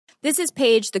This is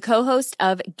Paige, the co-host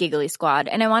of Giggly Squad,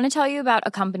 and I want to tell you about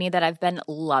a company that I've been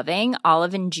loving,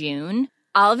 Olive & June.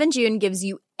 Olive & June gives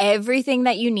you everything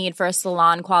that you need for a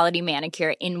salon-quality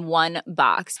manicure in one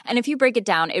box. And if you break it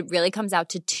down, it really comes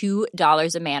out to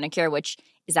 $2 a manicure, which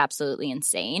is absolutely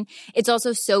insane. It's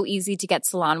also so easy to get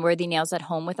salon-worthy nails at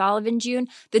home with Olive & June.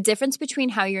 The difference between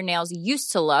how your nails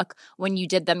used to look when you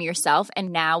did them yourself and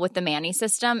now with the Mani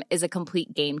system is a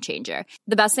complete game changer.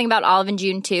 The best thing about Olive &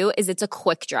 June, too, is it's a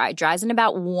quick dry. Dries in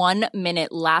about 1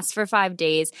 minute, lasts for 5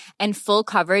 days, and full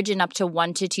coverage in up to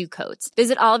 1 to 2 coats.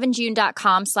 Visit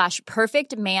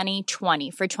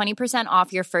oliveandjune.com/perfectmani20 for 20%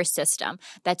 off your first system.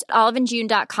 That's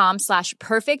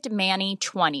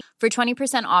oliveandjune.com/perfectmani20 for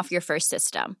 20% off your first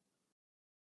system.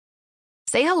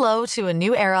 Say hello to a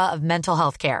new era of mental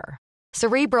health care.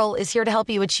 Cerebral is here to help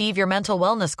you achieve your mental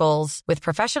wellness goals with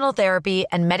professional therapy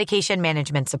and medication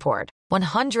management support.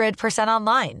 100%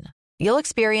 online. You'll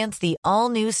experience the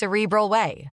all-new Cerebral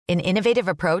Way, an innovative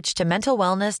approach to mental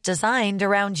wellness designed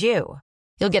around you.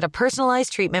 You'll get a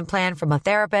personalized treatment plan from a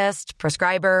therapist,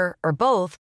 prescriber, or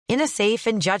both in a safe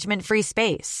and judgment-free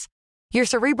space. Your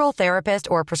Cerebral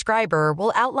therapist or prescriber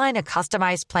will outline a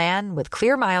customized plan with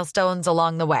clear milestones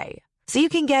along the way, so you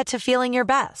can get to feeling your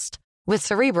best. With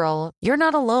Cerebral, you're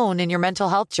not alone in your mental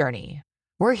health journey.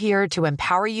 We're here to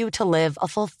empower you to live a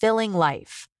fulfilling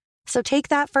life. So take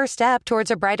that first step towards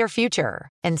a brighter future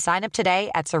and sign up today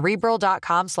at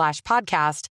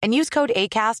Cerebral.com/podcast and use code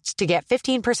ACAST to get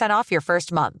 15% off your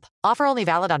first month. Offer only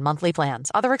valid on monthly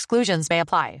plans. Other exclusions may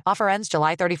apply. Offer ends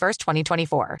July 31st,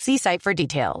 2024. See site for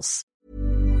details.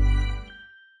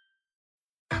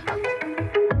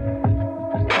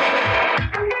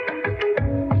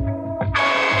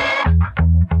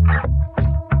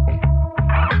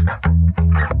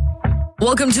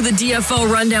 Welcome to the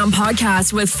DFO Rundown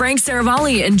podcast with Frank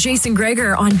Saravalli and Jason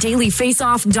Greger on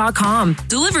dailyfaceoff.com.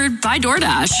 Delivered by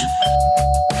DoorDash.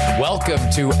 Welcome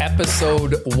to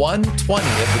episode 120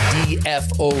 of the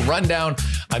DFO Rundown.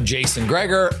 I'm Jason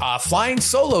Greger, flying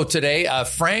solo today.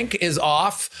 Frank is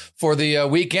off for the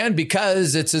weekend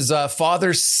because it's his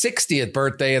father's 60th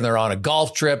birthday and they're on a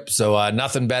golf trip. So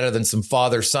nothing better than some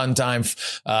father-son time.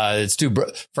 It's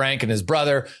Frank and his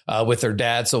brother with their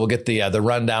dad. So we'll get the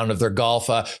rundown of their golf.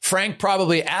 Frank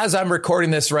probably, as I'm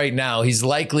recording this right now, he's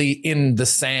likely in the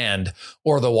sand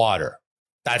or the water.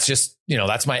 That's just,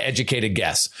 that's my educated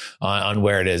guess on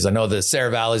where it is. I know the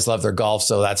Saravallis love their golf,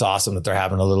 so that's awesome that they're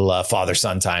having a little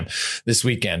father-son time this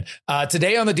weekend.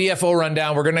 Today on the DFO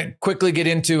Rundown, we're going to quickly get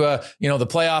into, the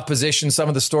playoff position, some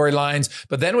of the storylines,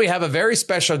 but then we have a very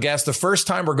special guest. The first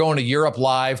time we're going to Europe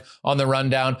live on the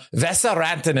Rundown. Vesa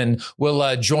Rantanen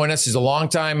will join us. He's a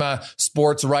longtime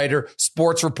sports writer,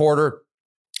 sports reporter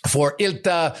for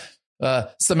Ilta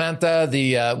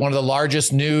Samantha, one of the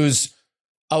largest news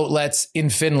outlets in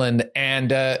Finland,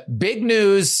 and big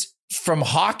news from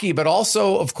hockey, but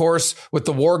also, of course, with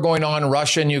the war going on in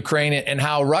Russia and Ukraine and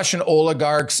how Russian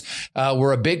oligarchs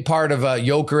were a big part of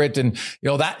Jokerit. And,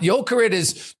 that Jokerit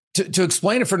is, to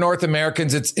explain it for North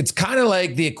Americans, it's kind of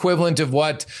like the equivalent of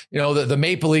what, the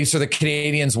Maple Leafs or the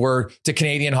Canadians were to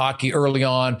Canadian hockey early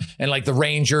on, and like the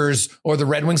Rangers or the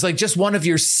Red Wings, like just one of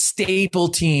your staple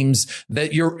teams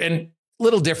that and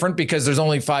little different because there's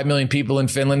only 5 million people in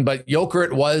Finland, but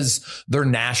Jokerit was their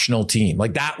national team.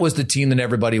 Like that was the team that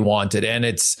everybody wanted. And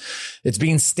it's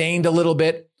being stained a little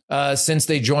bit since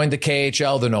they joined the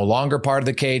KHL. They're no longer part of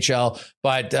the KHL,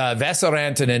 but Vesa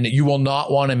Rantanen, you will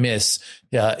not want to miss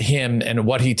him and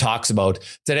what he talks about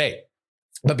today.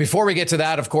 But before we get to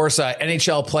that, of course,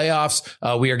 NHL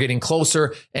playoffs, we are getting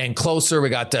closer and closer. We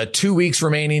got 2 weeks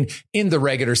remaining in the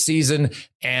regular season.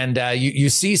 And you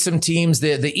see some teams,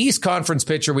 the East Conference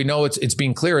picture, we know it's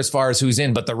being clear as far as who's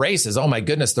in, but the races, oh my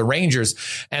goodness, the Rangers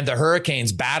and the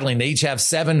Hurricanes battling. They each have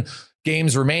 7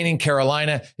 games remaining.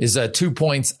 Carolina is 2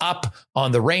 points up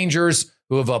on the Rangers,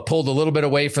 who have pulled a little bit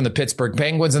away from the Pittsburgh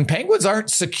Penguins. And Penguins aren't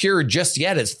secured just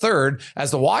yet as third, as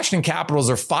the Washington Capitals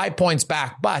are 5 points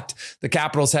back, but the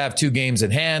Capitals have 2 games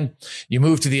in hand. You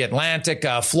move to the Atlantic.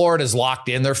 Florida's locked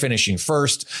in. They're finishing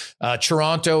first.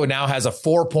 Toronto now has a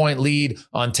 4-point lead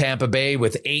on Tampa Bay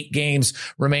with 8 games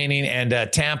remaining. And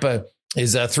Tampa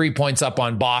is 3 points up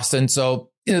on Boston. So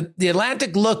the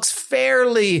Atlantic looks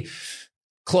fairly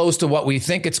close to what we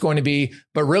think it's going to be,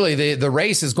 but really the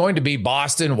race is going to be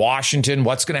Boston, Washington.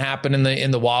 What's going to happen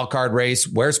in the wild card race?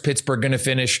 Where's Pittsburgh going to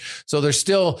finish? So there's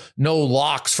still no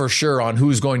locks for sure on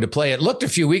who's going to play. It looked a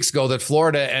few weeks ago that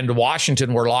Florida and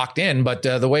Washington were locked in, but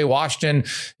the way Washington,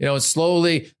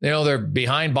 slowly, they're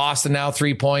behind Boston now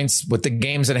 3 points with the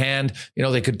games at hand.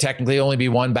 They could technically only be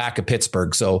one back of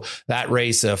Pittsburgh. So that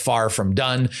race far from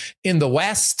done. In the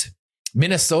West,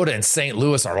 Minnesota and St.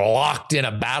 Louis are locked in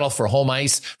a battle for home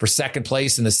ice for second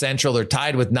place in the Central. They're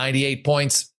tied with 98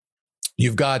 points.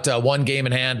 You've got one game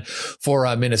in hand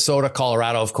for Minnesota.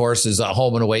 Colorado, of course, is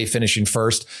home and away, finishing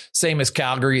first. Same as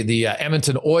Calgary. The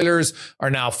Edmonton Oilers are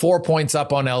now 4 points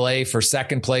up on LA for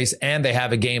second place, and they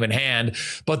have a game in hand.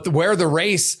 But where the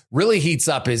race really heats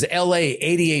up is LA,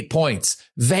 88 points.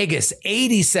 Vegas,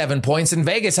 87 points, and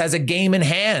Vegas has a game in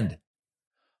hand.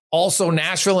 Also,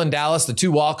 Nashville and Dallas, the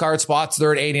two wildcard spots,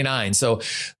 they're at 89. So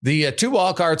the two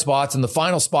wildcard spots and the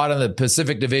final spot in the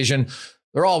Pacific Division,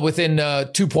 they're all within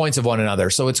 2 points of one another.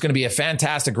 So it's going to be a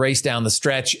fantastic race down the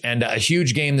stretch and a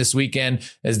huge game this weekend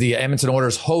as the Edmonton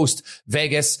Oilers host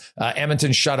Vegas.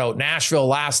 Edmonton shut out Nashville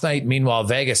last night. Meanwhile,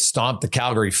 Vegas stomped the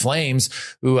Calgary Flames,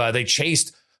 who they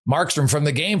chased Markstrom from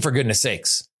the game, for goodness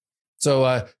sakes.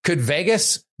 So could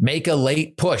Vegas make a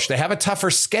late push? They have a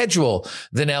tougher schedule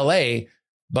than LA.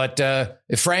 But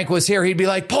if Frank was here, he'd be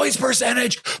like, points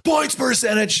percentage.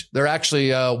 They're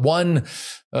actually one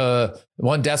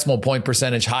decimal point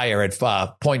percentage higher at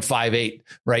 0.58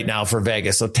 right now for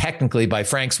Vegas. So technically, by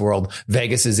Frank's world,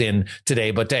 Vegas is in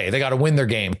today. But they got to win their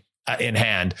game in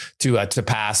hand to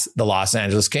pass the Los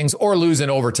Angeles Kings, or lose in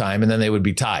overtime, and then they would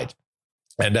be tied.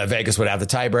 And Vegas would have the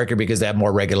tiebreaker because they have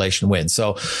more regulation wins.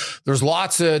 So there's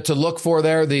lots to look for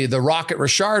there. The Rocket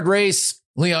Richard race.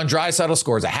 Leon Draisaitl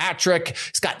scores a hat trick.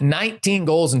 He's got 19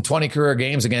 goals in 20 career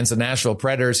games against the Nashville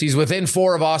Predators. He's within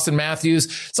 4 of Austin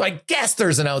Matthews. So I guess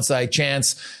there's an outside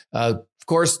chance. Of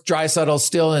course, Draisaitl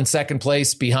still in second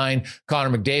place behind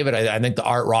Connor McDavid. I think the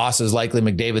Art Ross is likely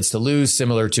McDavid's to lose,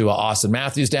 similar to Austin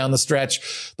Matthews down the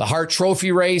stretch. The Hart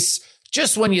Trophy race,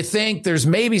 just when you think there's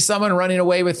maybe someone running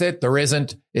away with it, there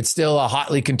isn't. It's still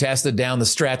hotly contested down the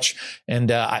stretch.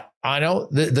 And I know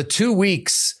the 2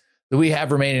 weeks that we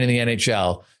have remaining in the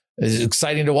NHL is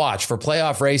exciting to watch for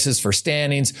playoff races, for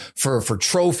standings, for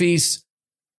trophies.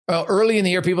 Early in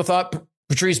the year, people thought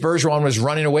Patrice Bergeron was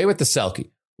running away with the Selke.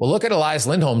 Well, look at Elias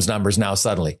Lindholm's numbers now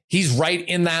suddenly. He's right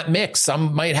in that mix.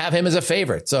 Some might have him as a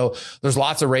favorite. So there's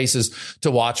lots of races to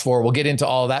watch for. We'll get into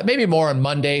all of that, maybe more on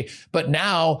Monday. But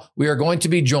now we are going to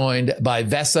be joined by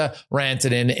Vesa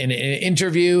Rantanen in an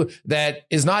interview that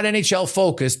is not NHL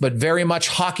focused, but very much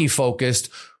hockey focused,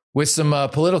 with some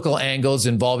political angles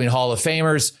involving Hall of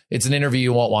Famers. It's an interview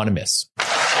you won't want to miss.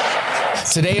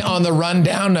 Today on the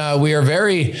Rundown, we are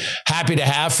very happy to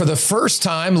have, for the first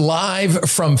time, live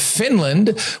from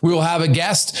Finland, we will have a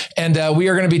guest, and we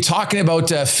are going to be talking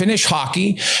about Finnish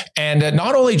hockey, and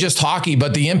not only just hockey,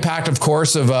 but the impact, of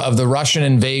course, of the Russian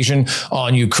invasion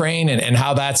on Ukraine and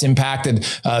how that's impacted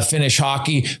Finnish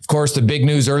hockey. Of course, the big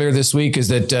news earlier this week is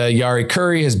that Jari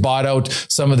Kurri has bought out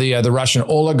some of the Russian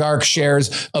oligarch shares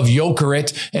of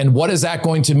Jokerit, and what is that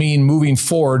going to mean moving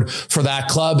forward for that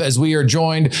club? As we are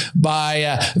joined by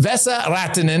Vesa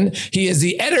Rantanen. He is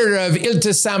the editor of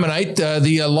Ilta-Sanomat,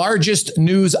 the largest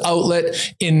news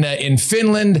outlet in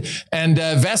Finland. And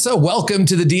Vesa, welcome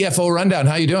to the DFO Rundown.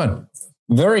 How you doing?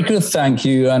 Very good, thank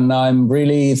you. And I'm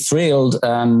really thrilled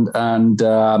and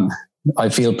I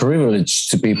feel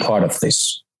privileged to be part of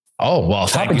this. Oh, well,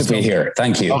 happy to be here.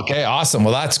 Thank you. Okay, awesome.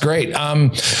 Well, that's great.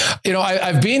 I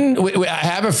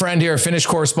have a friend here, a Finnish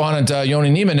correspondent,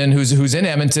 Joni Nieminen, who's in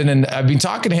Edmonton. And I've been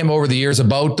talking to him over the years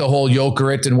about the whole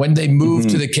Jokerit and when they moved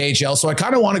to the KHL. So I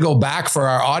kind of want to go back for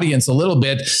our audience a little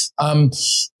bit.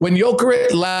 When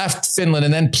Jokerit left Finland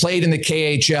and then played in the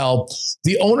KHL,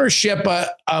 the ownership,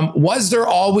 was there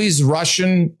always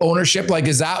Russian ownership? Like,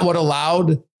 is that what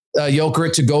allowed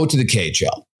Jokerit to go to the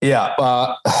KHL? Yeah.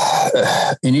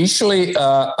 Initially,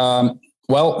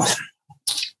 well,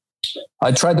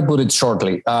 I tried to put it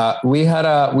shortly. We had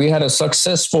a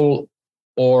successful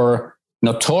or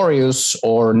notorious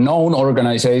or known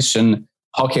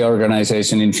hockey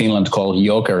organization in Finland called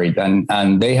Jokerit,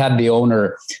 and they had the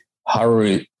owner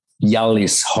Harry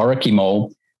Jallis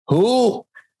Harkimo, who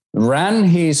ran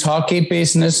his hockey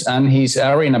business and his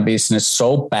arena business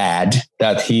so bad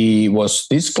that he was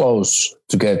this close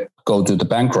to go to the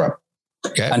bankrupt.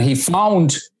 Okay. And he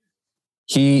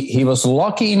was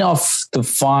lucky enough to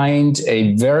find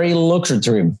a very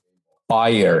lucrative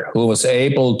buyer who was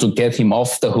able to get him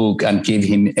off the hook and give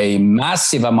him a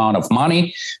massive amount of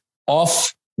money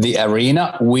off the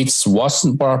arena, which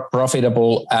wasn't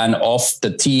profitable, and off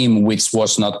the team, which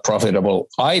was not profitable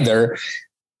either.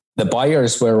 The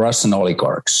buyers were Russian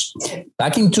oligarchs.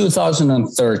 Back in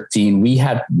 2013, we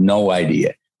had no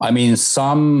idea. I mean,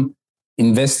 some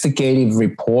investigative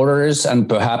reporters and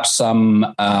perhaps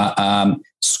some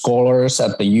scholars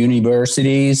at the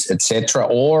universities, etc.,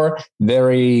 or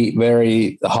very,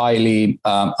 very highly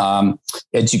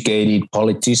educated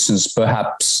politicians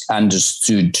perhaps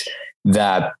understood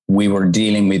that we were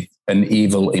dealing with an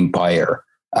evil empire.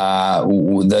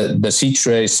 The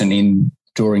situation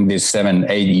during these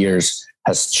 7-8 years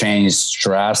has changed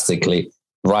drastically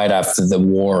right after the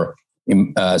war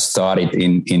started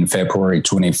in February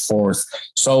 24th.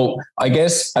 So I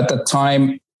guess at the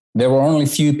time, there were only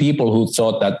few people who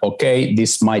thought that, okay,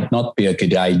 this might not be a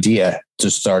good idea to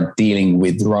start dealing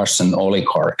with Russian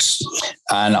oligarchs.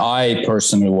 And I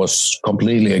personally was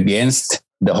completely against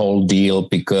the whole deal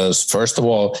because, first of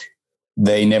all,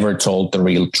 they never told the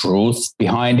real truth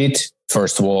behind it.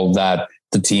 First of all, that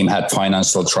the team had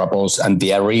financial troubles and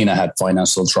the arena had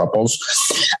financial troubles.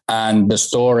 And the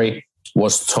story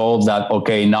was told that,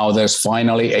 okay, now there's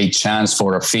finally a chance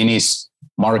for a Finnish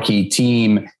marquee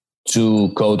team to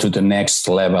go to the next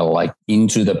level, like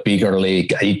into the bigger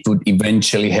league. It would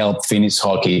eventually help Finnish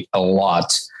hockey a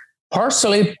lot.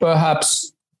 Partially,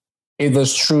 perhaps it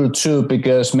was true too,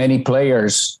 because many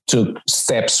players took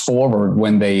steps forward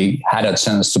when they had a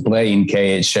chance to play in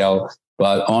KHL.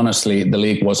 But honestly, the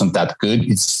league wasn't that good.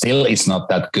 It still is not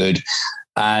that good.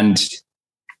 And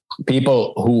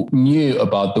people who knew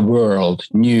about the world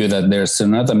knew that there's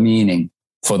another meaning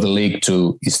for the league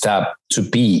to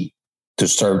be. To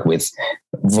start with,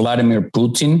 Vladimir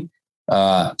Putin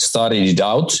started it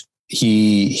out.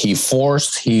 He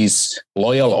forced his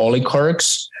loyal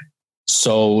oligarchs,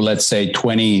 so let's say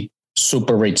 20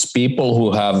 super rich people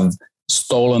who have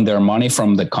stolen their money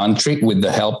from the country with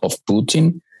the help of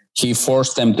Putin. He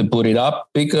forced them to put it up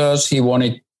because he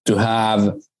wanted to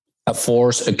have a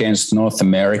force against North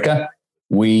America.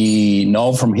 We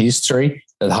know from history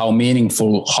that how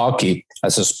meaningful hockey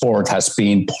as a sport has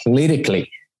been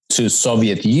politically to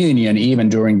Soviet Union, even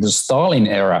during the Stalin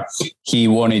era. He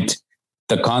wanted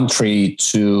the country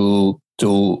to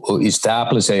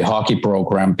establish a hockey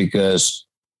program because,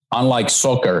 unlike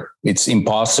soccer, it's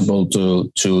impossible to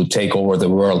take over the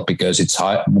world because it's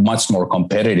much more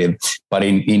competitive. But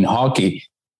in hockey,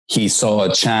 he saw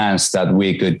a chance that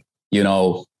we could,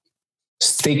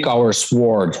 stick our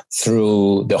sword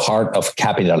through the heart of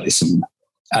capitalism.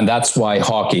 And that's why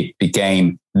hockey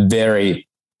became very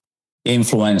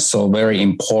influential, very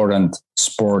important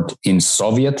sport in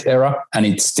Soviet era, and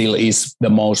it still is the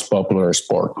most popular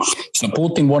sport. So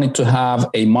Putin wanted to have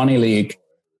a money league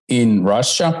in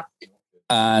Russia,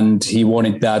 and he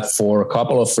wanted that for a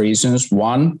couple of reasons.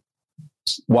 One,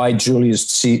 why Julius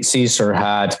Caesar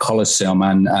had Colosseum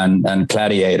and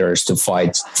gladiators to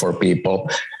fight for people,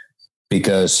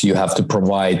 because you have to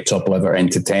provide top level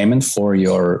entertainment for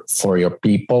your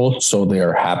people so they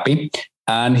are happy.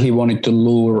 And he wanted to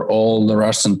lure all the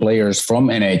Russian players from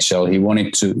NHL. He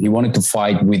wanted to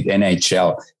fight with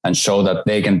NHL and show that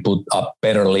they can put up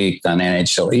better league than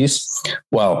NHL is.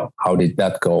 Well, how did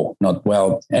that go? Not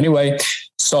well. Anyway,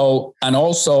 and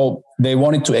also they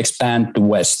wanted to expand to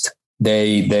West.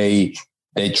 They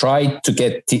tried to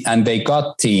get and they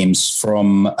got teams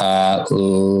from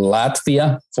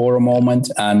Latvia for a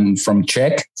moment and from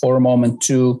Czech for a moment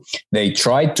too. They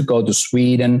tried to go to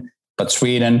Sweden, but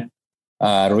Sweden,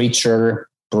 richer,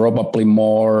 probably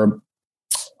more,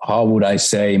 how would I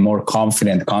say, more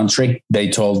confident country. They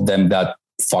told them that,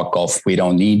 fuck off, we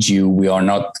don't need you. We are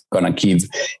not going to give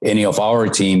any of our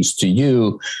teams to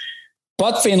you.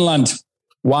 But Finland,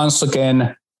 once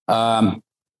again,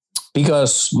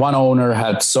 because one owner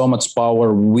had so much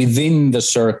power within the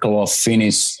circle of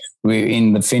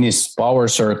in the Finnish power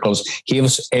circles, he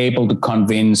was able to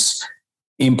convince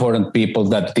important people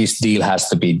that this deal has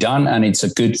to be done and it's a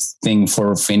good thing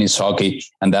for Finnish hockey.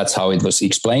 And that's how it was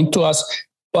explained to us.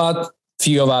 But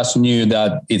few of us knew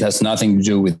that it has nothing to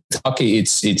do with hockey.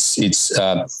 It's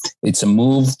a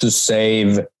move to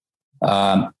save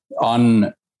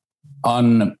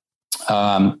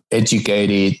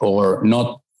uneducated or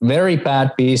not very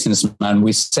bad businessman.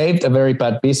 We saved a very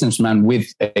bad businessman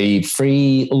with a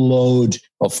free load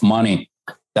of money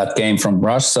that came from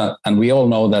Russia. And we all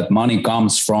know that money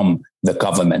comes from the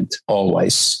government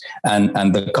always.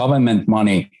 And the government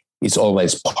money is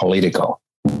always political.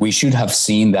 We should have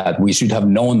seen that. We should have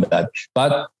known that.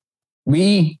 But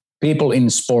we people in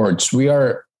sports, we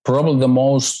are probably the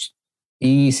most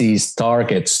easiest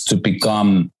targets to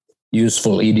become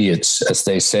useful idiots, as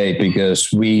they say,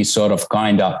 because we sort of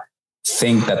kind of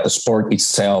think that the sport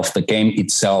itself, the game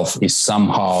itself is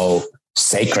somehow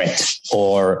sacred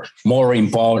or more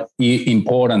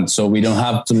important. So we don't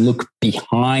have to look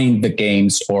behind the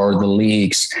games or the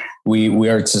leagues. We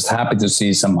are just happy to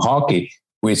see some hockey,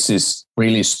 which is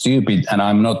really stupid. And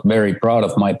I'm not very proud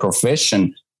of my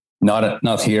profession, not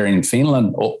here in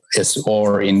Finland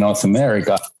or in North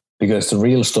America, because the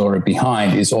real story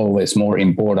behind is always more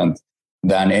important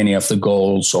than any of the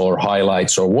goals or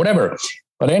highlights or whatever.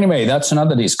 But anyway, that's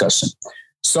another discussion.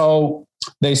 So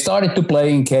they started to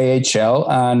play in KHL,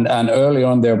 and early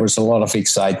on there was a lot of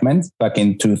excitement back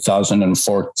in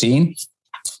 2014.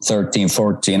 13,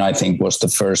 14, I think was the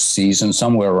first season,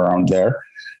 somewhere around there.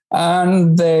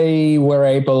 And they were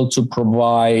able to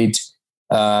provide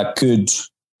good,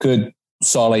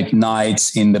 solid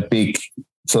nights in the big,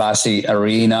 flashy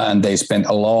arena. And they spent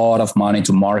a lot of money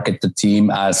to market the team,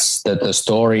 as the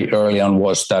story early on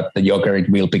was that the Jokerit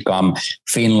will become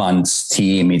Finland's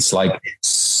team. It's like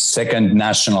second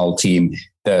national team,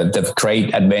 the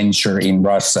great adventure in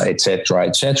Russia, etc.,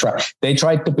 etc. They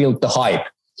tried to build the hype.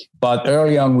 But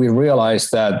early on, we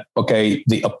realized that, okay,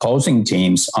 the opposing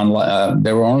teams,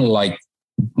 there were only like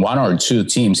one or two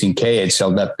teams in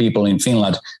KHL that people in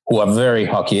Finland who are very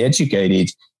hockey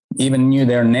educated even knew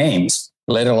their names,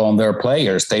 let alone their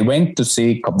players. They went to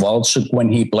see Kowalczyk when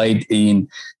he played in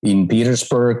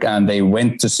Petersburg, and they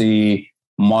went to see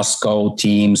Moscow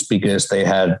teams because they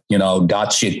had,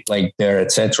 Dutchit played there,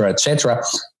 etc., etc.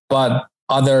 But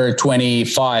other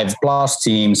 25 plus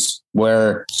teams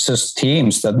were just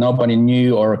teams that nobody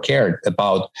knew or cared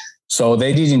about. So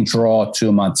they didn't draw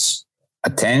too much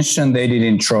attention. They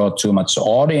didn't draw too much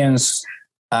audience.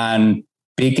 And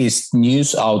biggest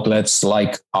news outlets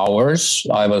like ours,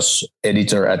 I was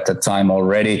editor at the time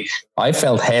already, I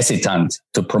felt hesitant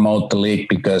to promote the league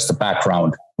because the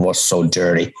background was so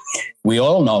dirty. We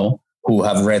all know, who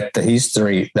have read the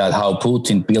history, that how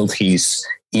Putin built his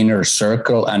inner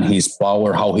circle and his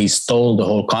power, how he stole the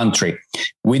whole country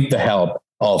with the help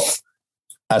of,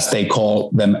 as they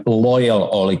call them, loyal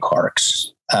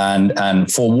oligarchs. And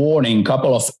for warning, a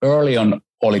couple of early on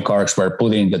oligarchs were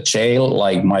put in the jail,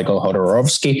 like Michael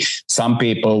Hodorowski. Some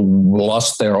people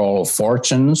lost their whole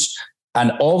fortunes.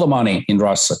 And all the money in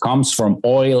Russia comes from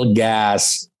oil,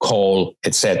 gas, coal,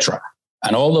 etc.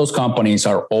 And all those companies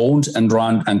are owned and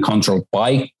run and controlled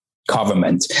by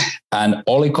government. And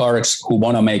oligarchs who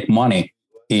want to make money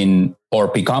in or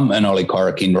become an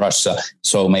oligarch in Russia,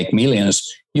 so make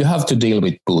millions, you have to deal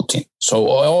with Putin. So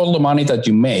all the money that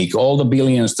you make, all the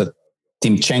billions that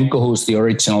Timchenko, who's the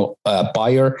original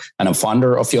buyer and a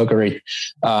funder of Jokerit,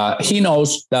 he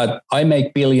knows that I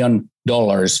make $1 billion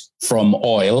from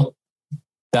oil,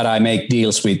 that I make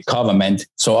deals with government.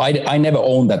 So I never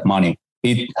own that money.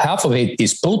 Half of it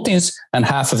is Putin's and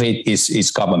half of it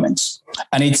is government's.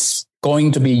 And it's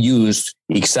going to be used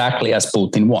exactly as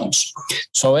Putin wants.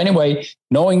 So anyway,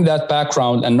 knowing that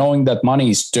background and knowing that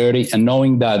money is dirty and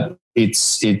knowing that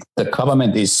the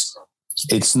government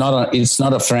it's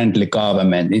not a friendly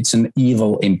government, it's an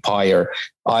evil empire,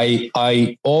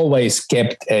 I always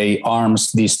kept a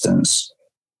arm's distance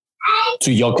to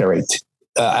Jokerit.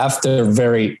 After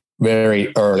very,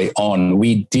 very early on,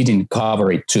 we didn't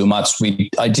cover it too much.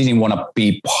 I didn't want to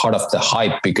be part of the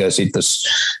hype because it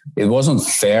wasn't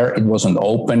fair. It wasn't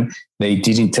open. They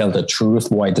didn't tell the truth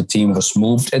why the team was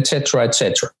moved, etc.,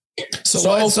 etc.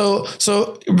 So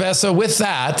with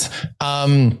that,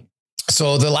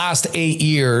 so the last 8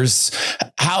 years,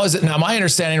 how is it now? My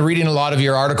understanding, reading a lot of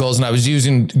your articles, and I was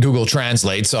using Google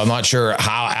Translate, so I'm not sure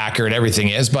how accurate everything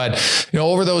is, but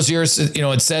over those years,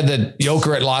 it said that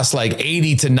Jokerit lost like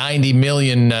 80 to 90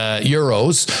 million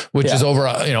euros, which is over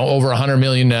 100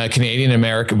 million Canadian,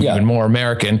 American, even more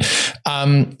American.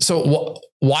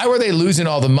 Why were they losing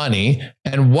all the money,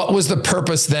 and what was the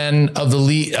purpose then of the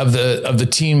league, of the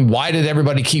team? Why did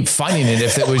everybody keep funding it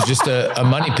if it was just a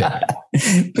money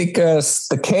pit? Because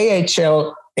the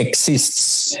KHL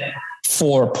exists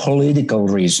for political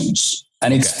reasons,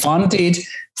 and it's funded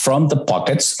from the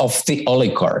pockets of the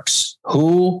oligarchs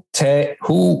who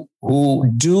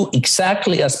do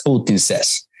exactly as Putin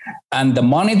says. And the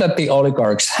money that the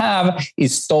oligarchs have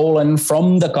is stolen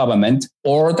from the government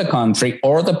or the country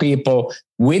or the people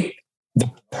with the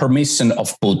permission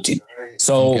of Putin.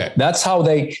 So that's how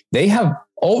they have,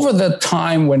 over the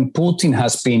time when Putin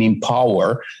has been in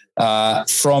power,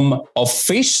 from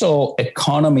official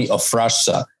economy of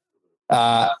Russia,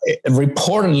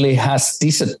 reportedly has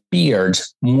disappeared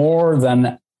more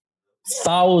than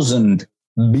 $1,000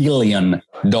 billion.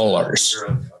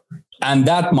 And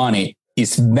that money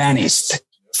is vanished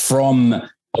from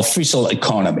official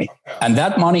economy. And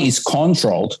that money is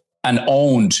controlled and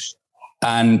owned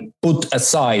and put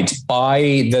aside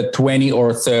by the 20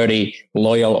 or 30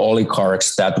 loyal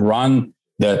oligarchs that run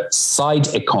the side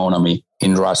economy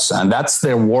in Russia. And that's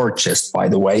their war chest, by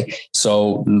the way.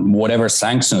 So whatever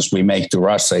sanctions we make to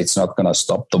Russia, it's not going to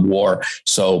stop the war.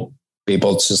 So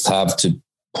people just have to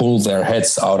pull their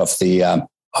heads out of the,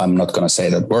 I'm not going to say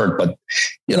that word, but,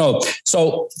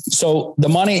 so the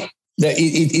money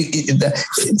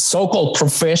the so-called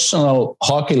professional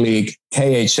hockey league,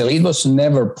 KHL, it was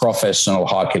never professional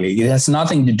hockey league. It has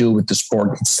nothing to do with the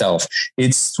sport itself.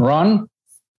 It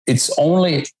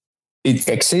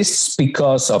exists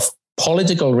because of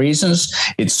political reasons.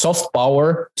 It's soft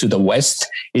power to the West.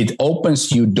 It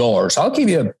opens you doors. I'll give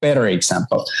you a better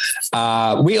example.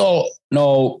 We all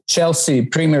know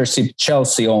Premiership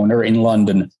Chelsea owner in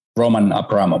London, Roman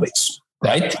Abramovich,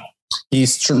 right?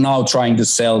 He's now trying to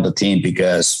sell the team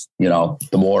because, the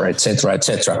war, etc.,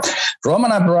 etc.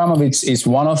 Roman Abramovich is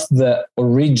one of the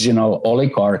original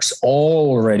oligarchs,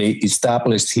 already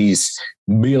established his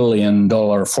 $1 billion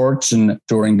fortune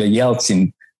during the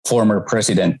Yeltsin former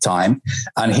president time.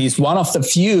 And he's one of the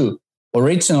few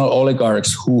original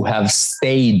oligarchs who have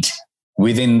stayed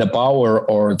within the power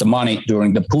or the money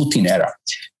during the Putin era.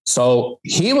 So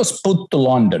he was put to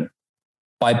London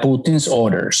by Putin's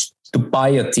orders to buy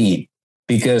a team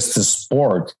because the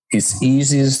sport is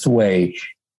easiest way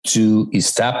to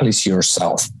establish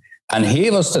yourself. And he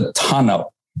was the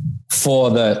tunnel for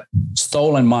the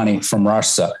stolen money from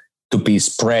Russia to be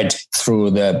spread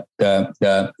through the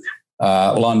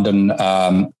London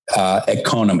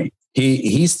economy.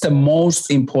 He's the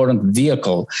most important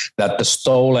vehicle that the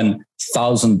stolen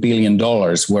 $1,000 billion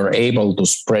were able to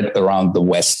spread around the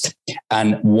West.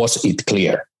 And was it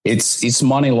clear? It's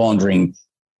money laundering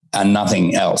and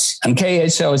nothing else. And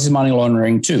KHL is money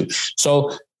laundering too.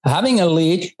 So having a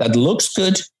league that looks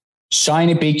good,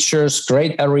 shiny pictures,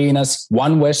 great arenas,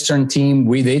 one Western team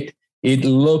with it, it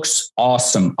looks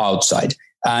awesome outside.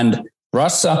 And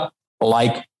Russia,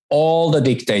 like all the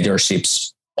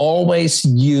dictatorships, always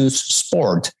use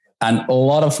sport and a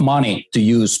lot of money to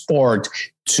use sport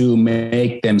to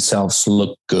make themselves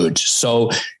look good.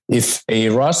 So if a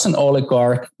Russian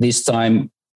oligarch, this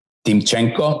time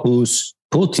Timchenko, who's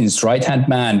Putin's right-hand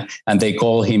man, and they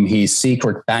call him his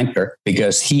secret banker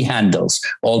because he handles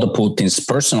all the Putin's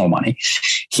personal money,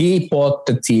 he bought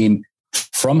the team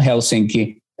from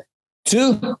Helsinki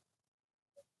to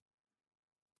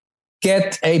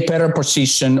get a better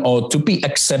position or to be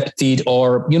accepted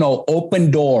or,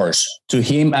 open doors to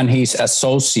him and his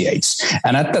associates.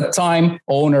 And at that time,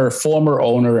 former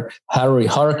owner, Harry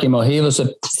Harkimo, he was a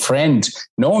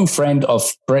known friend of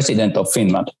President of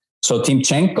Finland. So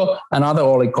Timchenko and other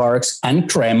oligarchs and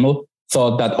Kreml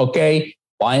thought that, okay,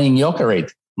 buying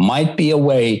Jokerit might be a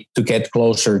way to get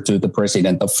closer to the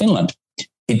President of Finland.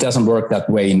 It doesn't work that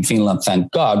way in Finland,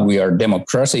 thank God. We are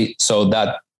democracy, so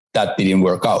that didn't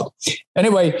work out.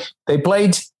 Anyway, they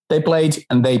played,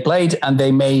 and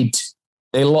they made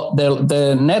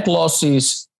the net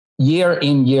losses year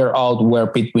in, year out were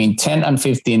between 10 and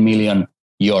 15 million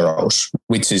euros,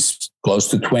 which is close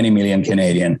to 20 million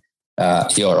Canadian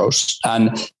euros.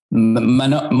 And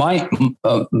my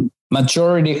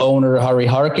majority owner, Harry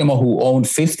Harkimo, who owned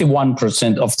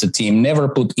 51% of the team, never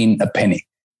put in a penny.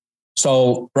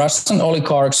 So Russian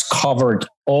oligarchs covered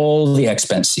all the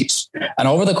expenses. And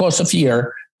over the course of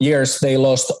years, they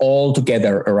lost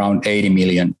altogether around 80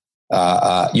 million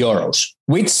euros,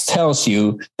 which tells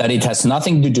you that it has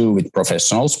nothing to do with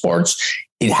professional sports.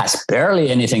 It has barely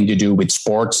anything to do with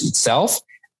sports itself.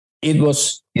 It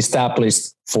was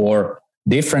established for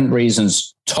different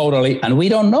reasons totally, and we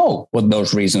don't know what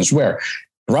those reasons were.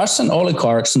 Russian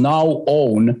oligarchs now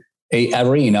own an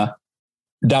arena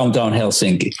downtown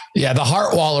Helsinki. Yeah, the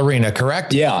Hartwall Arena,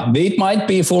 correct? Yeah, it might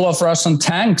be full of Russian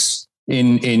tanks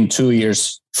in 2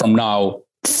 years from now,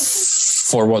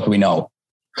 for what we know.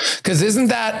 Because isn't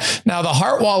that now the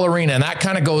Hartwall Arena, and that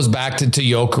kind of goes back to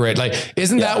Jokerit? Like,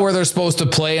 isn't that where they're supposed to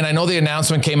play? And I know the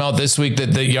announcement came out this week that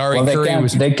Jari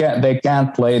Kurri they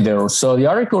can't play there. So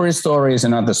Jari Kurri's story is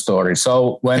another story.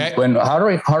 So when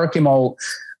Harry Harkimo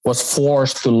was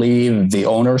forced to leave the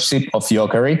ownership of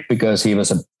Jokerit because he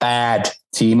was a bad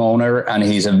team owner and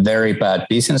he's a very bad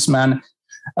businessman.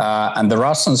 And the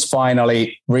Russians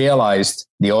finally realized,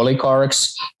 the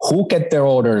oligarchs who get their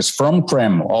orders from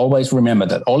Kreml, always remember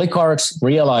that oligarchs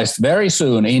realized very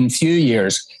soon, in few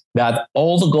years, that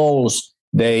all the goals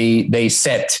they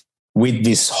set with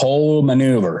this whole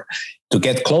maneuver to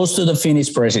get close to the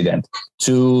Finnish president,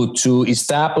 to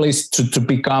establish, to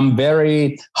become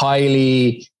very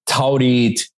highly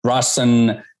touted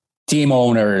Russian team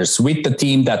owners with the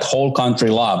team that whole country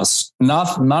loves.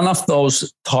 None of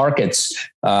those targets,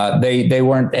 they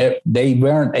weren't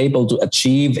able to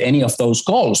achieve any of those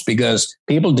goals because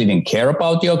people didn't care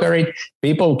about Jokerit.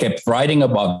 People kept writing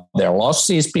about their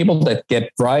losses. People that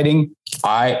kept writing,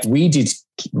 we did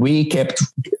we kept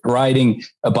writing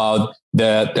about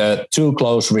the too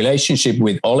close relationship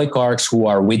with oligarchs who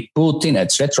are with Putin,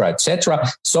 etc., etc.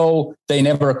 So they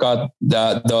never got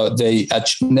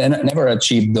never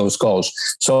achieved those goals.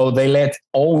 So they let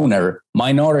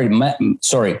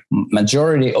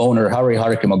majority owner Harry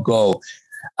Harkimo go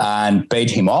and paid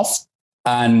him off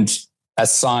and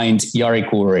assigned Jari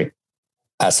Kurri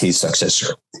as his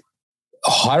successor.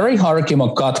 Harry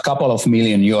Harkimo got a couple of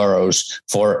million euros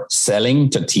for selling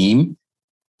the team,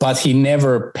 but he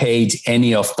never paid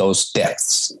any of those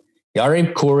debts.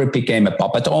 Jari Kurri became a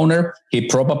puppet owner. He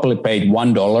probably paid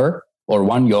 $1 or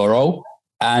 €1,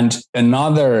 and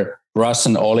another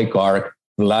Russian oligarch,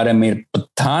 Vladimir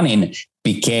Potanin,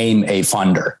 became a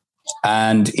funder.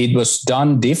 And it was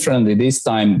done differently this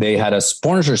time. They had a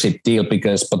sponsorship deal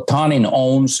because Potanin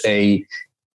owns a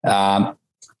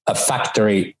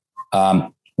factory.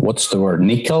 What's the word?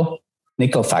 Nickel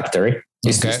factory.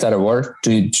 Is that a word?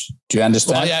 Do you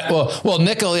understand? Well,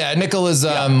 nickel. Yeah, nickel is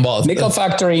nickel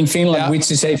factory in Finland, which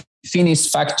is a Finnish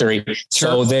factory. Sure.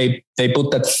 So they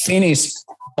put that Finnish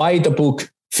by the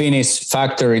book Finnish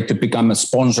factory to become a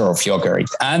sponsor of Jokerit,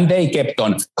 and they kept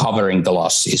on covering the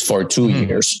losses for 2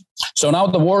 years. So now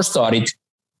the war started.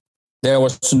 There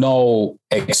was no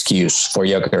excuse for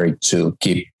Jokerit to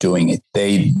keep doing it.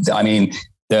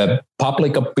 The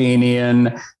public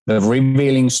opinion, the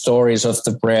revealing stories of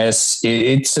the press,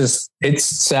 it's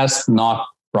just not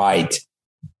right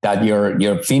that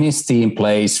your Finnish team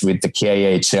plays with the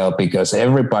KHL, because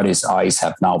everybody's eyes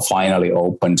have now finally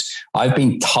opened. I've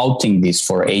been touting this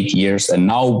for 8 years, and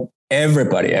now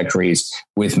everybody agrees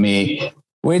with me,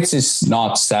 which is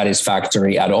not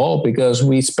satisfactory at all, because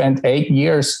we spent 8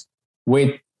 years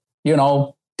with,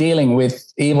 dealing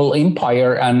with evil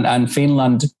empire, and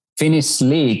Finnish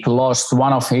league lost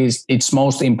one of its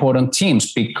most important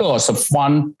teams because of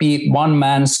one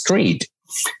man's greed.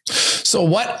 So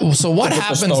what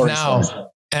happens now?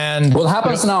 And what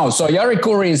happens now? So Jari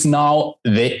Kurri is now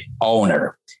the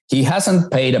owner. He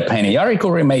hasn't paid a penny. Jari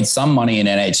Kurri made some money in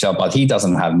NHL, but he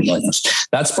doesn't have millions.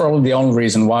 That's probably the only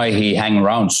reason why he hung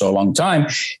around so long time.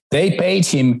 They paid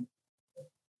him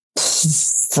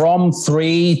from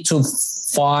 300,000 to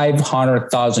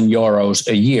 500,000 euros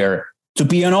a year to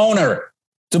be an owner.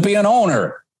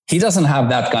 He doesn't have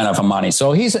that kind of money.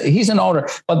 So he's an owner,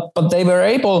 but they were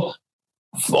able,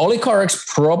 oligarchs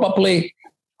probably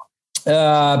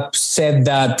said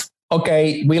that,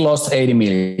 okay, we lost 80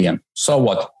 million. So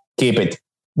what? Keep it,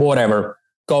 whatever,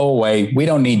 go away. We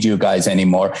don't need you guys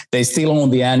anymore. They still own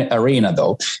the arena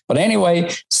though. But anyway,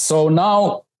 so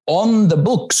now on the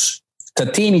books, the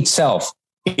team itself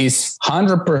is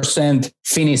 100%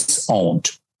 Finnish owned.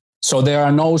 So there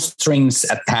are no strings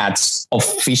attached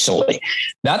officially.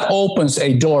 That opens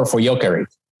a door for Jokerit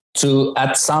to,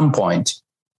 at some point,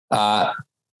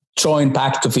 join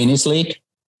back to Finnish league,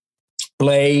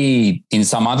 play in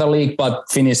some other league, but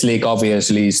Finnish league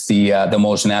obviously is the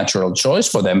most natural choice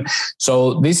for them.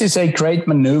 So this is a great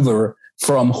maneuver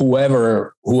from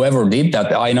whoever did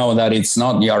that. I know that it's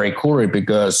not Jari Kurri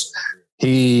because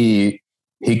he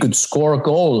could score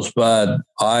goals, but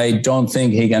I don't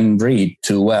think he can read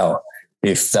too well,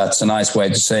 if that's a nice way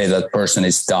to say that person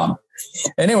is dumb.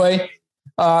 Anyway,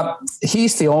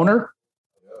 he's the owner.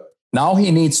 Now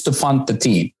he needs to fund the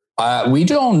team. We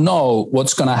don't know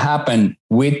what's going to happen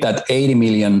with that 80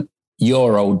 million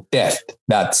euro debt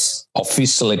that's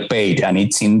officially paid, and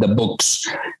it's in the books.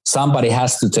 Somebody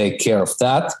has to take care of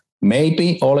that.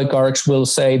 Maybe oligarchs will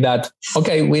say that,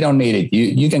 okay, we don't need it.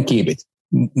 You can keep it.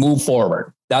 Move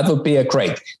forward. That would be a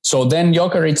great. So then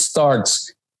Jokerit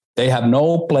starts. They have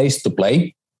no place to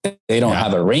play. They don't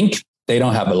have a rink. They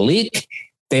don't have a league.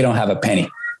 They don't have a penny.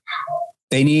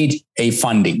 They need a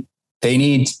funding. They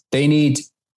need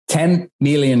 10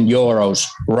 million euros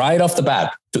right off the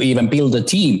bat to even build a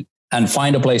team and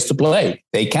find a place to play.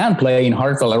 They can't play in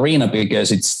Hartwell Arena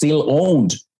because it's still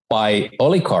owned by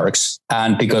oligarchs.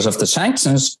 And because of the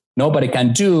sanctions, nobody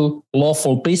can do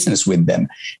lawful business with them.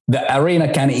 The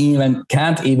arena can't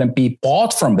even be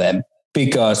bought from them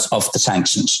because of the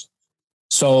sanctions.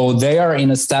 So they are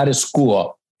in a status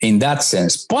quo in that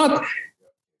sense. But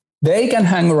they can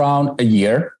hang around a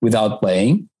year without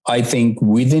playing. I think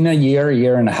within a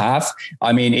year and a half,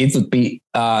 I mean, it would be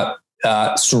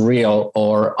surreal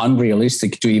or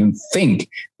unrealistic to even think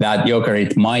that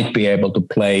Jokerit might be able to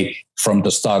play from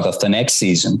the start of the next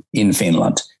season in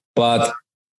Finland. But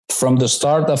from the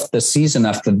start of the season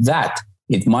after that,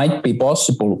 it might be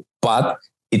possible, but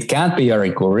it can't be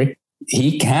Jari Kurri.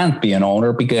 He can't be an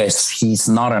owner because he's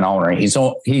not an owner. He's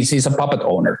a puppet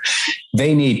owner.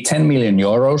 They need 10 million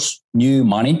euros new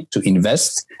money to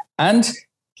invest. And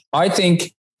I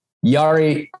think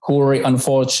Jari Kurri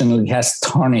unfortunately has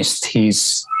tarnished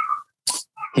his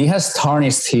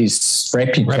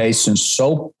reputation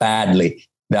so badly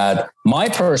that my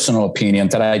personal opinion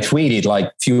that I tweeted like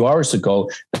a few hours ago,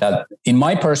 that in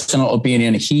my personal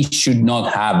opinion, he shouldn't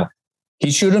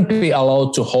be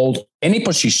allowed to hold any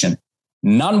position,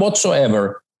 none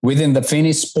whatsoever, within the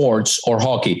Finnish sports or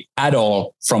hockey at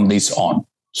all from this on.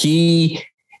 His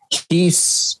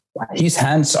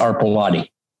hands are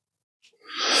bloody.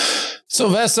 So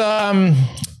Vesa,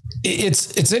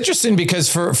 it's interesting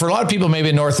because for a lot of people, maybe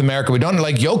in North America, we don't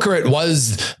like Jokerit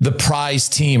was the prize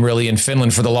team really in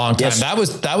Finland for the long time. Yes.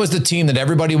 That was the team that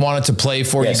everybody wanted to play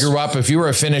for. Yes. You grew up, if you were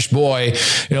a Finnish boy,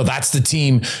 that's the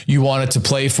team you wanted to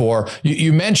play for.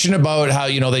 You mentioned about how,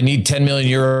 they need 10 million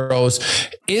euros.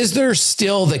 Is there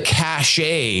still the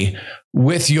cachet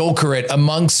with Jokerit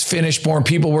amongst Finnish-born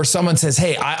people where someone says,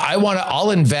 hey,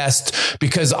 I'll invest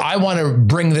because I want to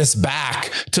bring this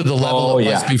back to the level it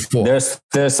was before?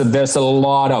 There's a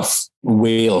lot of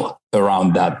will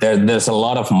around that. There's a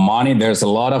lot of money. There's a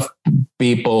lot of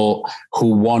people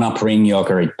who want to bring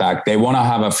Jokerit back. They want to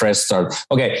have a fresh start.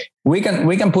 Okay, we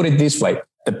can put it this way.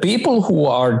 The people who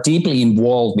are deeply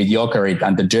involved with Jokerit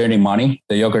and the journey money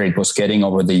the Jokerit was getting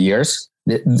over the years,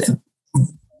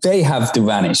 they have to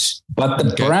vanish. But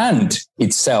the brand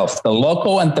itself, the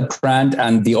logo and the brand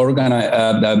and the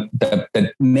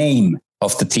the name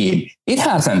of the team, it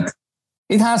hasn't.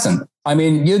 I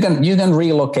mean, you can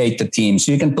relocate the teams.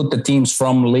 You can put the teams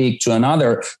from league to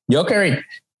another. Jokerit,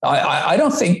 I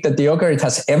don't think that the Jokerit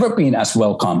has ever been as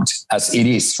welcomed as it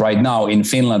is right now in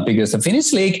Finland, because the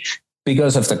Finnish league,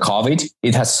 because of the COVID,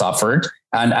 it has suffered,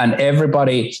 and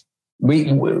everybody.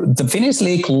 The Finnish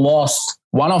league lost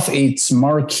one of its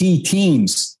marquee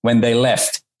teams when they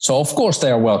left. So of course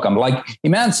they are welcome. Like,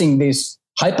 imagine this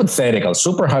hypothetical,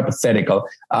 super hypothetical.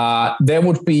 There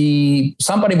would be,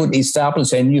 somebody would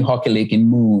establish a new hockey league in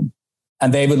Moon,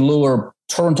 and they would lure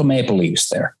Toronto Maple Leafs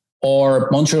there or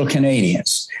Montreal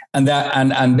Canadiens, and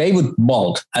they would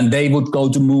bolt and they would go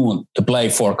to Moon to play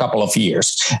for a couple of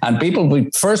years. And people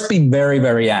would first be very,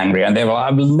 very angry, and they will,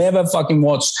 I will never fucking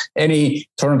watch any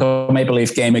Toronto Maple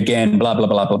Leaf game again, blah, blah,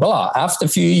 blah, blah, blah. After a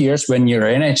few years, when your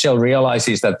NHL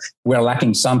realizes that we're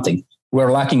lacking something,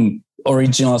 we're lacking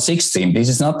original 16, this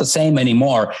is not the same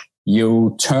anymore,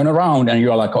 you turn around and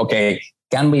you're like, okay,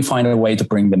 can we find a way to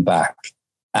bring them back?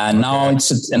 And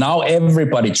now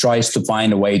everybody tries to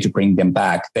find a way to bring them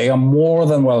back. They are more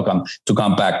than welcome to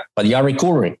come back, but Jari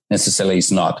Kurri necessarily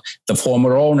is not. The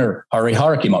former owner, Harri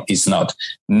Harkimo, is not.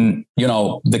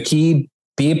 The key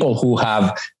people who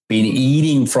have been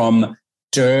eating from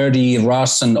dirty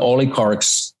Russian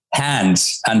oligarchs'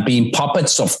 hands and being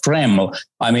puppets of Kreml.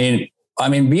 I mean,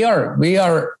 we are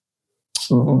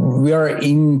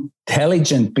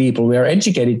intelligent people. We are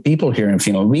educated people here in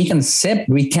Finland. We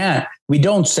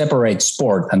don't separate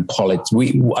sport and politics.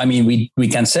 We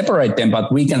can separate them, but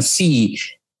we can see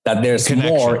that there's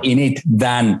more in it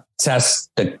than just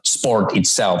the sport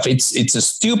itself. It's a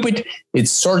stupid,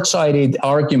 it's short-sighted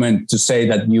argument to say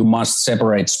that you must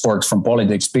separate sports from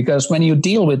politics, because when you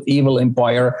deal with evil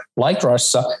empire like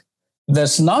Russia,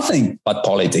 there's nothing but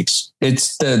politics.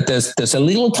 There's a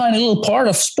tiny little part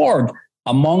of sport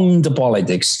among the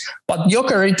politics. But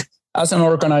Jokerit as an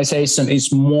organization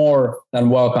is more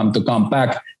than welcome to come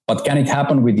back. But can it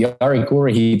happen with Jari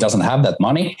Kurri? He doesn't have that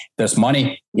money. There's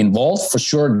money involved for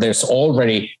sure. There's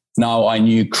already now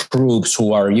new groups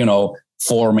who are,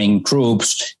 forming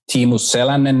groups. Teemu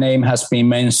Selänne name has been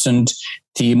mentioned.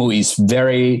 Teemu is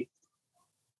very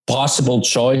possible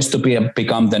choice to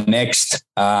become the next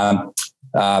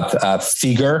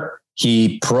figure.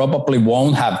 He probably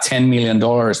won't have $10 million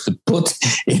to put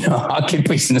in a hockey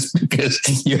business, because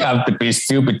you have to be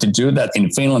stupid to do that in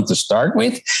Finland to start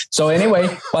with. So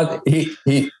anyway, but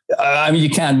you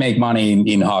can't make money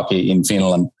in hockey in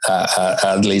Finland,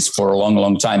 at least for a long,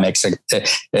 long time,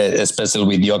 especially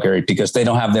with Jokerit, because they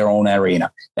don't have their own arena.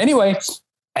 Anyway, so,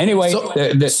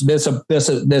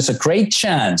 there's a great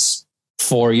chance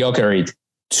for Jokerit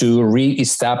to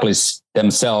re-establish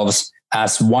themselves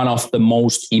as one of the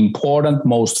most important,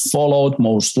 most followed,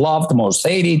 most loved, most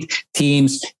hated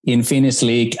teams in Finnish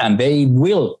league. And they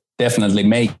will definitely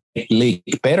make league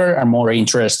better and more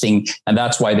interesting. And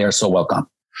that's why they're so welcome.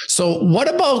 So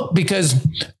what about, because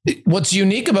what's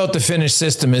unique about the Finnish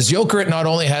system is Jokerit not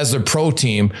only has their pro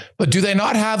team, but do they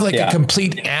not have like a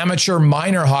complete amateur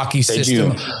minor hockey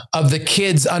system of the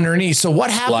kids underneath? So what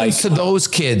happens to those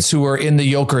kids who are in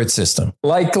the Jokerit system?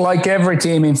 Like every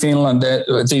team in Finland,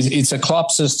 it's a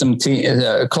club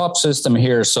system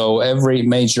here. So every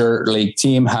major league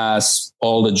team has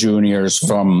all the juniors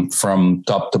from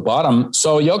top to bottom.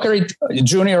 So Jokerit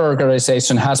junior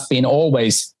organization has been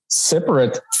always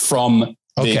separate from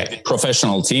the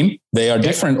professional team. They are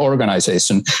different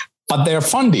organization, but they're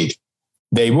funded.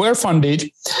 They were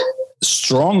funded,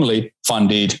 strongly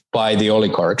funded by the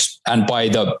oligarchs and by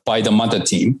the mother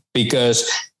team, because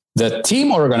the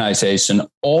team organization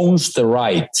owns the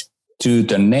right to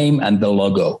the name and the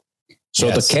logo. So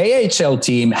the KHL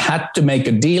team had to make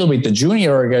a deal with the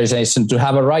junior organization to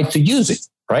have a right to use it,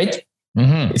 right?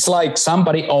 Mm-hmm. It's like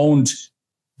somebody owned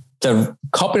the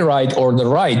copyright or the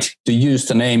right to use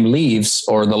the name Leafs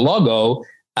or the logo.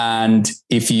 And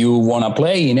if you want to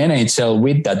play in NHL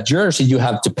with that jersey, you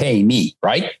have to pay me,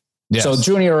 right? Yes. So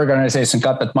junior organization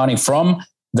got that money from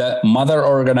the mother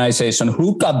organization,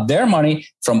 who got their money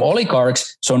from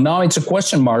oligarchs. So now it's a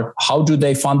question mark. How do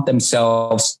they fund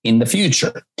themselves in the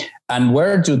future? And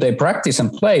where do they practice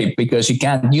and play? Because you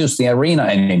can't use the arena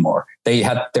anymore. They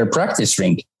had their practice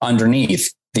rink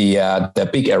underneath the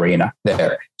big arena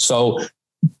there. So,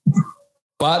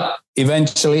 but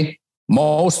eventually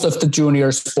most of the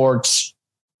junior sports,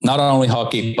 not only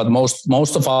hockey, but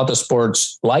most of other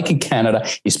sports, like in Canada,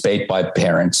 is paid by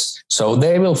parents. So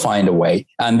they will find a way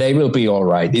and they will be all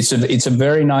right. It's a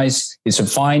very nice, it's a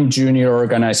fine junior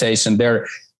organization. Their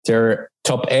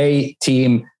top A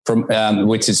team from,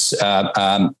 which is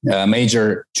a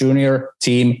major junior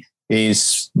team,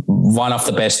 is one of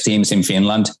the best teams in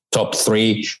Finland, top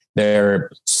 3.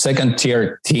 Their second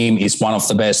tier team is one of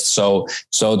the best. So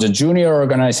the junior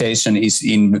organization is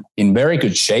in very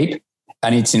good shape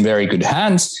and it's in very good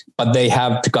hands, but they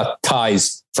have got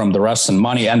ties from the Russian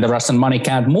money, and the Russian money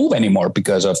can't move anymore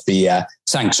because of the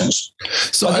sanctions.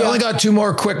 So I only got 2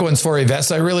 more quick ones for you,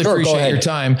 Vess. I really appreciate your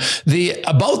time.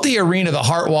 About the arena, the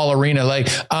Hartwall Arena, like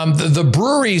the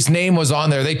brewery's name was on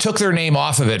there. They took their name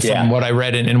off of it from what I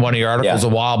read in one of your articles a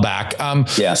while back.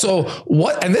 So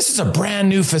what, and this is a brand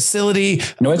new facility.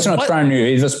 No, it's not brand new.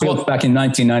 It was built back in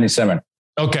 1997.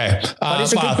 Okay. But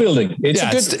it's a good building.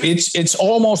 It's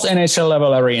almost NHL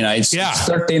level arena. It's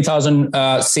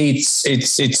 13,000 seats.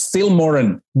 It's still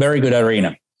modern, very good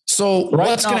arena. So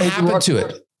what's going to happen to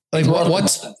it? Like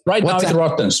what's it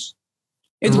rottens.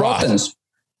 It rottens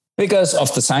because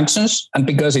of the sanctions and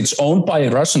because it's owned by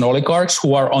Russian oligarchs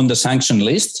who are on the sanction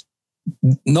list.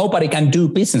 Nobody can do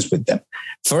business with them.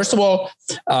 First of all,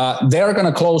 they're going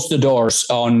to close the doors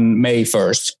on May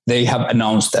 1st. They have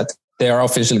announced that. They are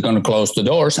officially going to close the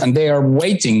doors and they are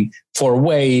waiting for a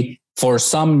way for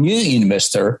some new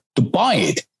investor to buy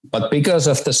it. But because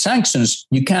of the sanctions,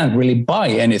 you can't really buy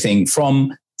anything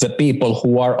from the people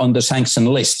who are on the sanction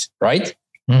list, right?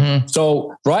 Mm-hmm.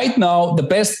 So right now, the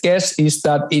best guess is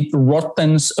that it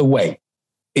rottens away.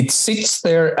 It sits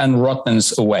there and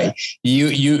rottens away.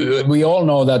 We all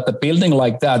know that the building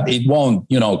like that, it won't,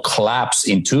 collapse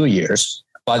in 2 years.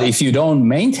 But if you don't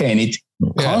maintain it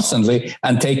constantly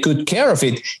and take good care of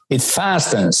it, it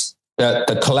fastens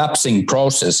the collapsing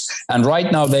process. And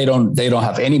right now they don't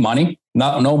have any money,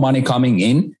 no money coming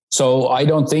in. So I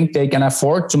don't think they can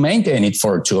afford to maintain it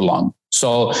for too long.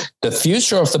 So the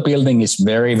future of the building is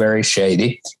very, very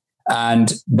shady.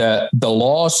 And the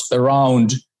laws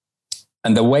around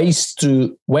and the ways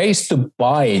to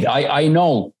buy it. I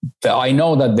know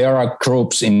that there are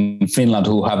groups in Finland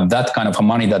who have that kind of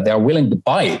money that they are willing to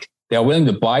buy it. They are willing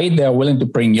to buy it. They are willing to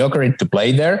bring Jokerit to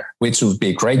play there, which would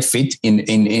be a great fit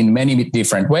in many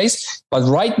different ways. But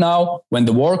right now, when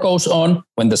the war goes on,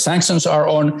 when the sanctions are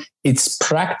on, it's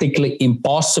practically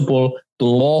impossible to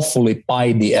lawfully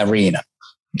buy the arena.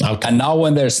 Okay. And now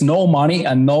when there's no money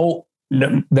and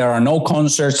there are no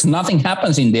concerts, nothing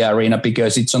happens in the arena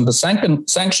because it's on the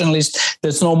sanction list.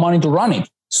 There's no money to run it.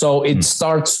 So it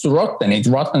starts to rotten. It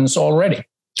rottens already.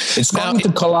 It's going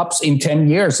to collapse in 10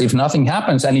 years if nothing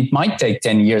happens. And it might take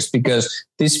 10 years because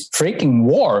this freaking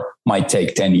war might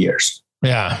take 10 years.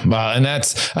 Yeah. And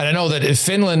I know that if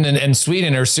Finland and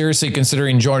Sweden are seriously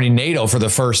considering joining NATO for the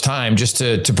first time, just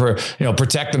to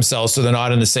protect themselves so they're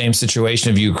not in the same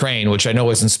situation of Ukraine, which I know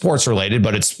isn't sports related,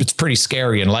 but it's pretty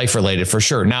scary and life related for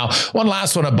sure. Now, one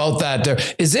last one about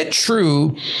that. Is it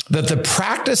true that the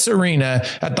practice arena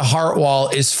at the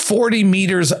Hartwall is 40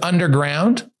 meters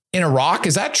underground in a rock?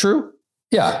 Is that true?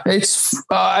 Yeah, it's,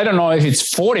 I don't know if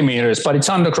it's 40 meters, but it's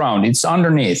underground. It's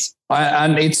underneath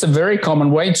And it's a very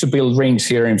common way to build rinks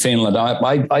here in Finland.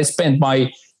 I spent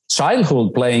my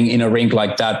childhood playing in a rink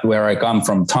like that where I come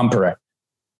from, Tampere.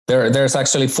 There's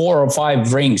actually 4 or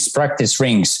 5 rinks, practice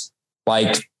rinks,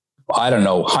 like, I don't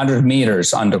know, 100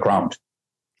 meters underground.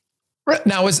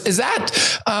 Now, is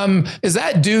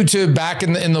that due to back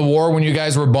in the war when you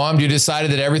guys were bombed? You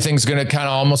decided that everything's going to kind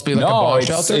of almost be like a bomb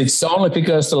shelter? It's only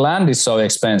because the land is so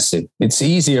expensive. It's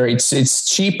easier. It's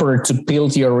cheaper to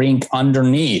build your rink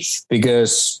underneath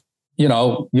because you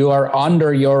are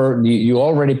under you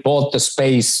already bought the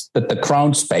space, the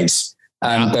ground space,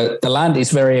 and the land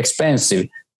is very expensive,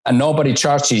 and nobody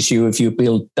charges you if you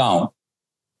build down.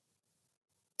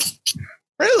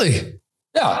 Really?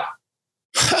 Yeah.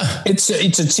 It's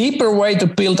a cheaper way to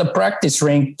build a practice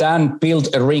rink than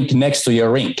build a rink next to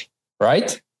your rink,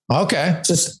 right? Okay.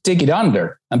 Just dig it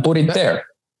under and put it there.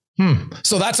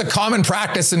 So that's a common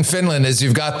practice in Finland is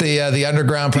you've got the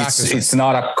underground practice. It's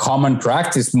not a common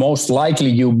practice. Most likely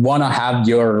you want to have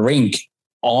your rink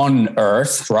on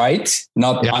earth, right?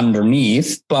 Not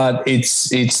underneath, but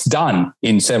it's done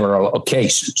in several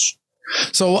occasions.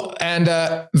 So, and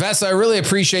Vesa, I really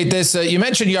appreciate this. You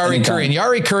mentioned Jari Kurri, and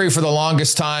Jari Kurri for the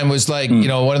longest time was like,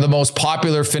 one of the most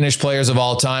popular Finnish players of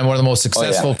all time, one of the most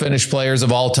successful Finnish players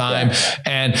of all time. Yeah.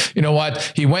 And you know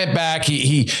what? He went back,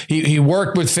 he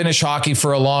worked with Finnish hockey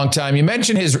for a long time. You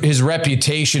mentioned his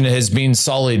reputation has been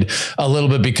sullied a little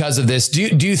bit because of this. Do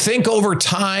you think over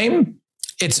time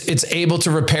it's able to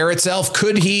repair itself?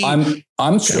 Could he?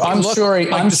 I'm sure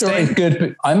it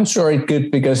could. I'm sure it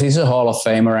could because he's a Hall of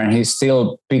Famer and he's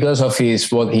still, because of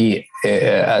what he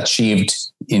achieved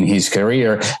in his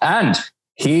career, and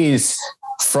he's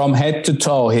from head to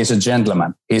toe. He's a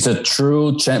gentleman. He's a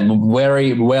true,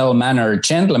 very well-mannered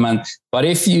gentleman. But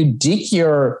if you dig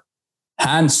your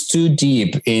hands too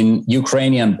deep in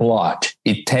Ukrainian blood,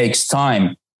 it takes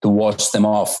time to wash them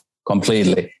off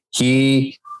completely.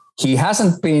 He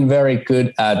hasn't been very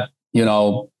good at,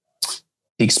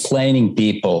 explaining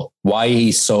people why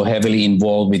he's so heavily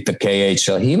involved with the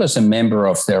KHL. He was a member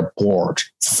of their board,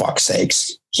 for fuck's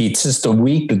sakes. He just a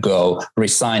week ago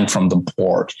resigned from the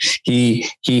board. He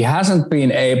hasn't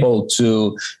been able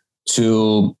to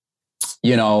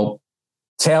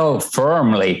tell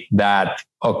firmly that,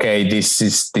 okay,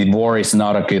 the war is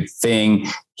not a good thing.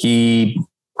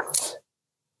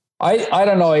 I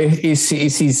don't know, is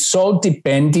he so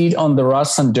dependent on the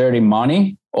Russian dirty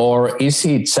money, or is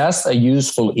he just a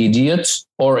useful idiot,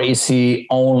 or is he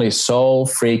only so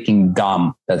freaking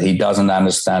dumb that he doesn't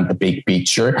understand the big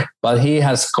picture? But he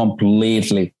has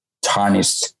completely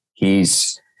tarnished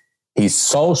his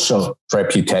social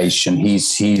reputation. His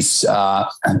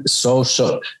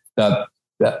social the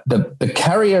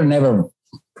career never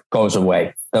goes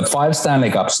away. The 5 Stanley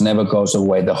Cups never goes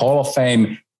away. The Hall of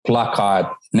Fame placard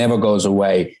never goes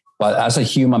away. But as a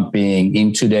human being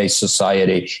in today's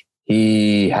society,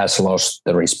 he has lost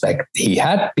the respect he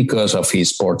had because of his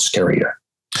sports career.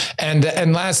 And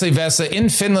lastly, Vesa, in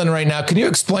Finland right now, can you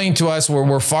explain to us, where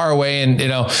we're far away in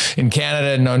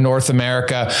Canada and North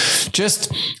America,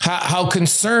 just how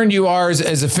concerned you are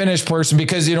as a Finnish person?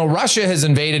 Because, Russia has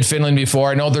invaded Finland before.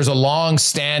 I know there's a long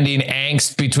standing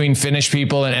angst between Finnish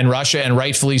people and Russia, and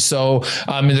rightfully so.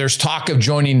 There's talk of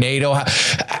joining NATO.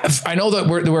 I know that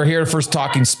we're here first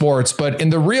talking sports, but in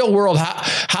the real world,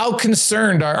 how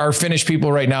concerned are Finnish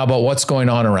people right now about what's going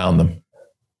on around them?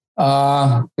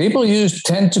 People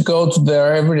tend to go to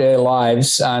their everyday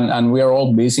lives, and we are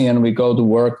all busy and we go to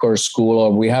work or school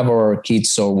or we have our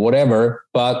kids or whatever,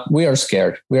 but we are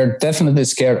scared. We are definitely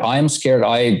scared. I am scared.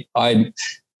 I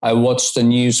watch the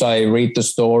news. I read the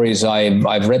stories.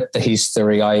 I've read the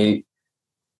history.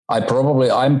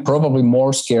 I'm probably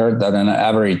more scared than an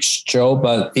average Joe,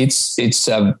 but it's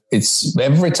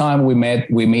every time we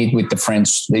meet with the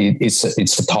friends,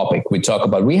 it's a topic we talk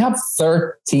about. We have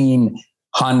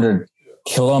 1,300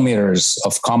 kilometers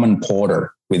of common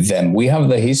border with them. We have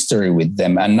the history with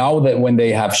them. And now that when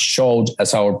they have showed,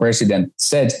 as our president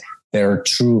said, their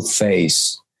true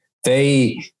face,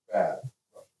 they,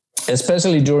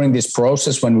 especially during this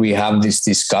process, when we have this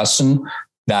discussion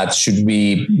that should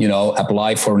we,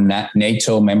 apply for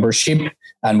NATO membership,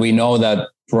 and we know that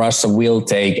Russia will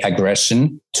take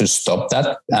aggression to stop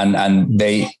that, and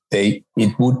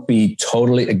it would be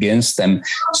totally against them.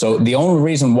 So the only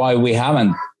reason why we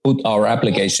haven't put our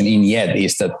application in yet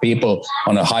is that people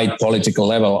on a high political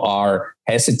level are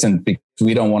hesitant because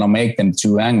we don't want to make them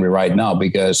too angry right now,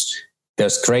 because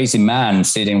there's crazy man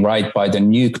sitting right by the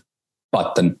nuke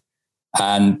button.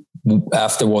 And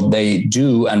after what they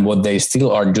do and what they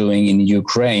still are doing in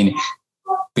Ukraine,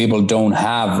 people don't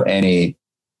have any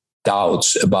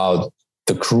doubts about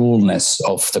the cruelness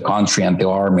of the country and the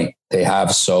army they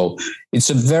have. So it's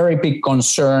a very big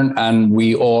concern, and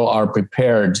we all are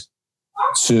prepared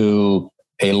to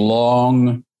a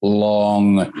long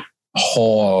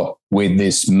haul with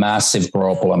this massive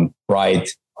problem right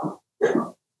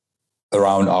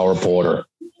around our border.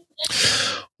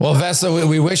 Well, Vesa,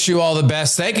 we wish you all the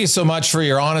best. Thank you so much for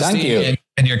your honesty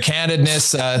and your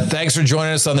candidness. Thanks for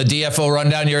joining us on the DFO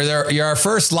Rundown. You're our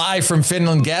first live from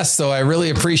Finland guest, so I really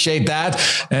appreciate that.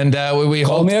 And we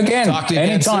call hope me again. To talk to you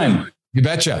anytime. Again soon. You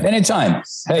betcha. Anytime.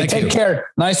 Hey, take care.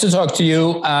 Nice to talk to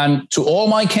you. And to all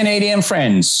my Canadian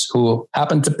friends who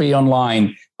happen to be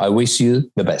online, I wish you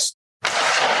the best.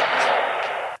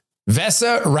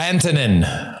 Vesa Rantanen,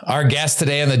 our guest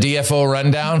today on the DFO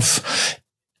Rundown.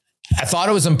 I thought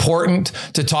it was important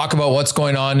to talk about what's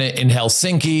going on in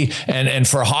Helsinki and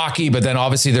for hockey, but then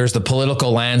obviously there's the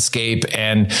political landscape.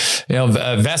 And,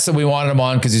 Vesa, we wanted him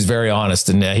on because he's very honest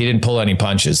and he didn't pull any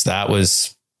punches. That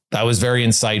was very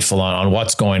insightful on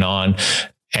what's going on.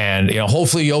 And,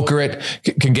 hopefully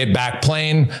Jokerit can get back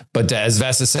playing, but as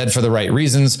Vesa said, for the right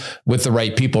reasons, with the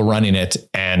right people running it.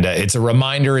 And it's a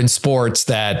reminder in sports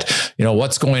that,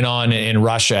 what's going on in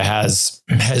Russia has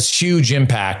huge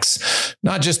impacts,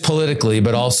 not just politically,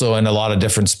 but also in a lot of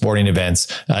different sporting events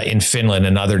in Finland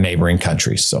and other neighboring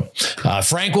countries. So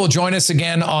Frank will join us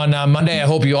again on Monday. I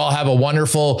hope you all have a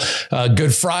wonderful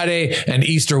Good Friday and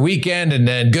Easter weekend, and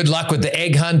then good luck with the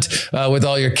egg hunt with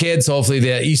all your kids. Hopefully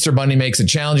the Easter Bunny makes it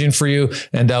challenging for you,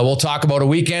 and we'll talk about a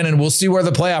weekend, and we'll see where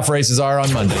the playoff races are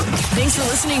on Monday. Thanks for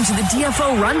listening to the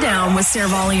DFO Rundown with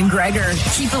Saravalli and Gregor.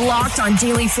 Keep it locked on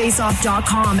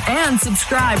dailyfaceoff.com and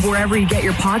subscribe wherever you get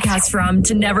your podcasts from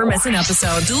to never miss an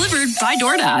episode. Delivered by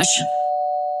DoorDash.